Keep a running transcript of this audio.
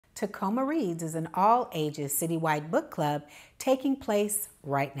Tacoma Reads is an all-ages citywide book club taking place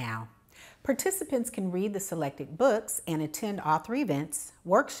right now. Participants can read the selected books and attend author events,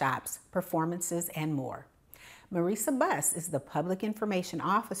 workshops, performances, and more. Mariesa is the Public Information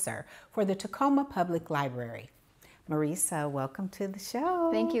Officer for the Tacoma Public Library. Mariesa, welcome to the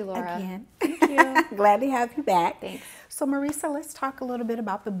show. Thank you, Laura. Again. Thank you. Glad to have you back. Thanks. So Mariesa, let's talk a little bit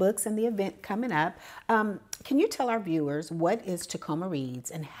about the books and the event coming up. Can you tell our viewers what is Tacoma Reads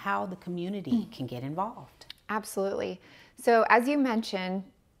and how the community can get involved? Absolutely. So as you mentioned,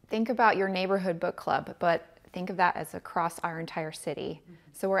 think about your neighborhood book club, but think of that as across our entire city.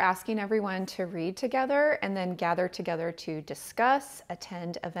 So we're asking everyone to read together and then gather together to discuss,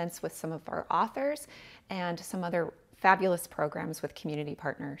 attend events with some of our authors, and some other fabulous programs with community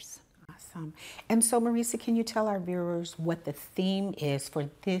partners. Awesome. And so Mariesa, can you tell our viewers what the theme is for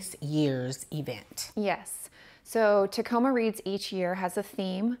this year's event? Yes. So Tacoma Reads each year has a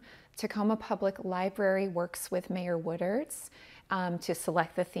theme. Tacoma Public Library works with Mayor Woodard's to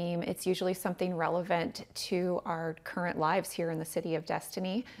select the theme. It's usually something relevant to our current lives here in the City of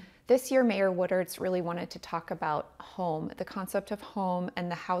Destiny. This year, Mayor Woodard's really wanted to talk about home, the concept of home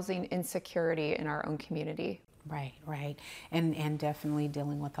and the housing insecurity in our own community. Right, right. And definitely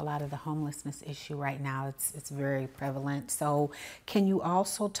dealing with a lot of the homelessness issue right now. It's very prevalent. So can you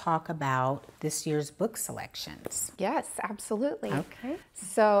also talk about this year's book selections? Yes, absolutely. Okay.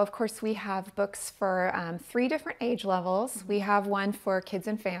 So of course we have books for 3 different age levels. We have one for kids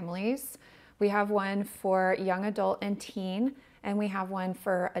and families. We have one for young adult and teen, and we have one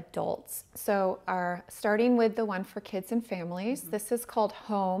for adults. So starting with the one for kids and families, this is called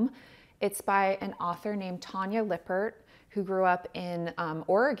Home. It's by an author named Tanya Lippert, who grew up in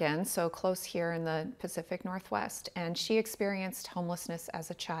Oregon, so close here in the Pacific Northwest, and she experienced homelessness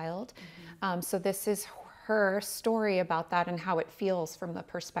as a child. So this is her story about that and how it feels from the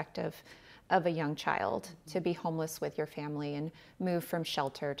perspective of a young child to be homeless with your family and move from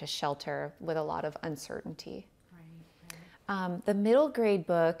shelter to shelter with a lot of uncertainty. The middle grade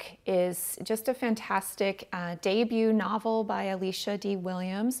book is just a fantastic debut novel by Alicia D.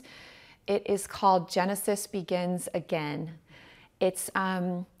 Williams. It is called Genesis Begins Again. It's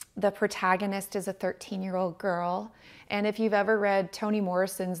the protagonist is a 13-year-old girl, and if you've ever read Toni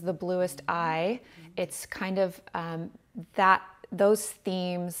Morrison's The Bluest Eye, it's kind of those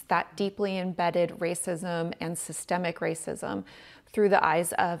themes, that deeply embedded racism and systemic racism through the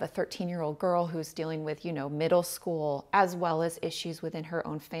eyes of a 13-year-old girl who's dealing with, middle school, as well as issues within her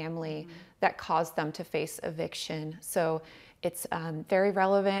own family that caused them to face eviction. So it's very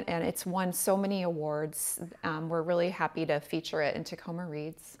relevant, and it's won so many awards. We're really happy to feature it in Tacoma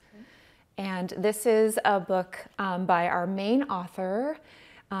Reads. And this is a book by our main author,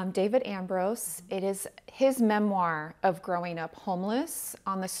 David Ambrose. It is his memoir of growing up homeless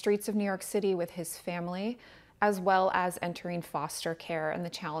on the streets of New York City with his family, as well as entering foster care and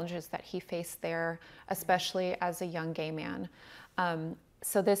the challenges that he faced there, especially as a young gay man.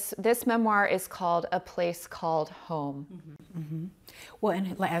 So this memoir is called A Place Called Home. Well,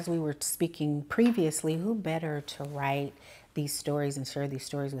 and as we were speaking previously, who better to write these stories and share these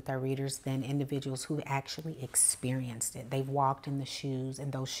stories with our readers than individuals who actually experienced it. They've walked in those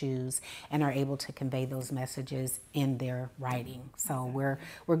shoes and are able to convey those messages in their writing. So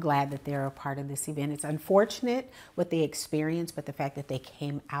we're glad that they're a part of this event. It's unfortunate what they experienced, but the fact that they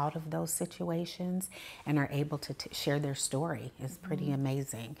came out of those situations and are able to share their story is pretty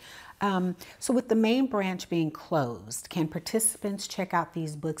amazing. So with the main branch being closed, can participants check out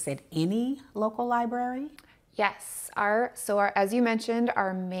these books at any local library? Yes, as you mentioned,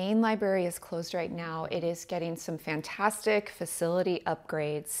 our main library is closed right now. It is getting some fantastic facility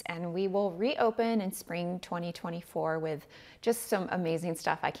upgrades, and we will reopen in spring 2024 with just some amazing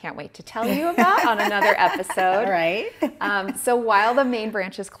stuff I can't wait to tell you about on another episode. Right. So while the main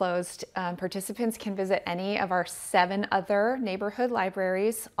branch is closed, participants can visit any of our 7 other neighborhood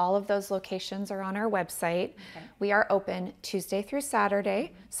libraries. All of those locations are on our website. Okay. We are open Tuesday through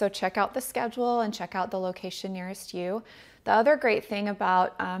Saturday, so check out the schedule and check out the location nearest you. The other great thing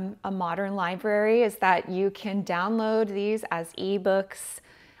about a modern library is that you can download these as ebooks,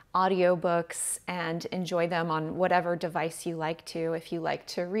 audiobooks, and enjoy them on whatever device you like to. If you like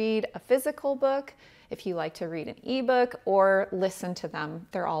to read a physical book, if you like to read an ebook, or listen to them,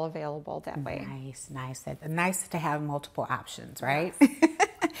 they're all available that way. Nice. Nice to have multiple options, right?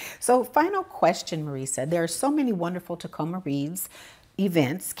 Yes. So final question, Mariesa. There are so many wonderful Tacoma Reads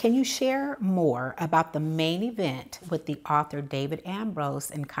events. Can you share more about the main event with the author David Ambrose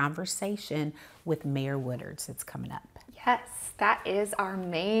in conversation with Mayor Woodard's that's coming up? Yes, that is our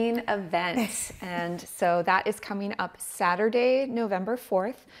main event. And so that is coming up Saturday, November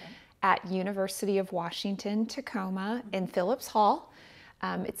 4th at University of Washington, Tacoma in Phillips Hall.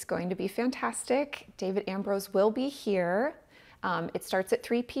 It's going to be fantastic. David Ambrose will be here. It starts at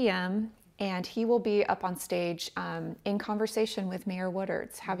 3 p.m. and he will be up on stage in conversation with Mayor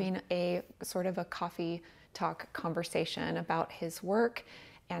Woodards, having a sort of a coffee talk conversation about his work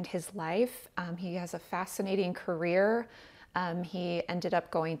and his life. He has a fascinating career. He ended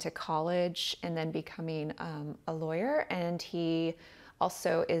up going to college and then becoming a lawyer, and he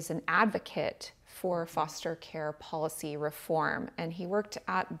also is an advocate for foster care policy reform, and he worked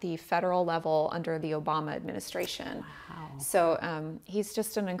at the federal level under the Obama administration. Wow. So he's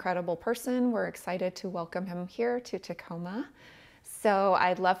just an incredible person. We're excited to welcome him here to Tacoma. So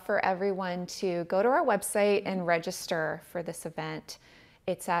I'd love for everyone to go to our website and register for this event.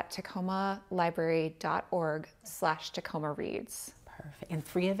 It's at tacomalibrary.org/Tacoma Reads. Perfect. And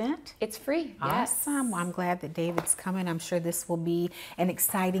free event? It's free. Yes. Awesome. Well, I'm glad that David's coming. I'm sure this will be an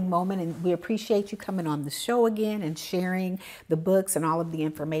exciting moment, and we appreciate you coming on the show again and sharing the books and all of the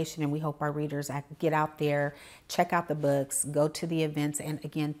information. And we hope our readers get out there, check out the books, go to the events. And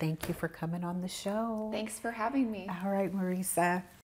again, thank you for coming on the show. Thanks for having me. All right, Mariesa.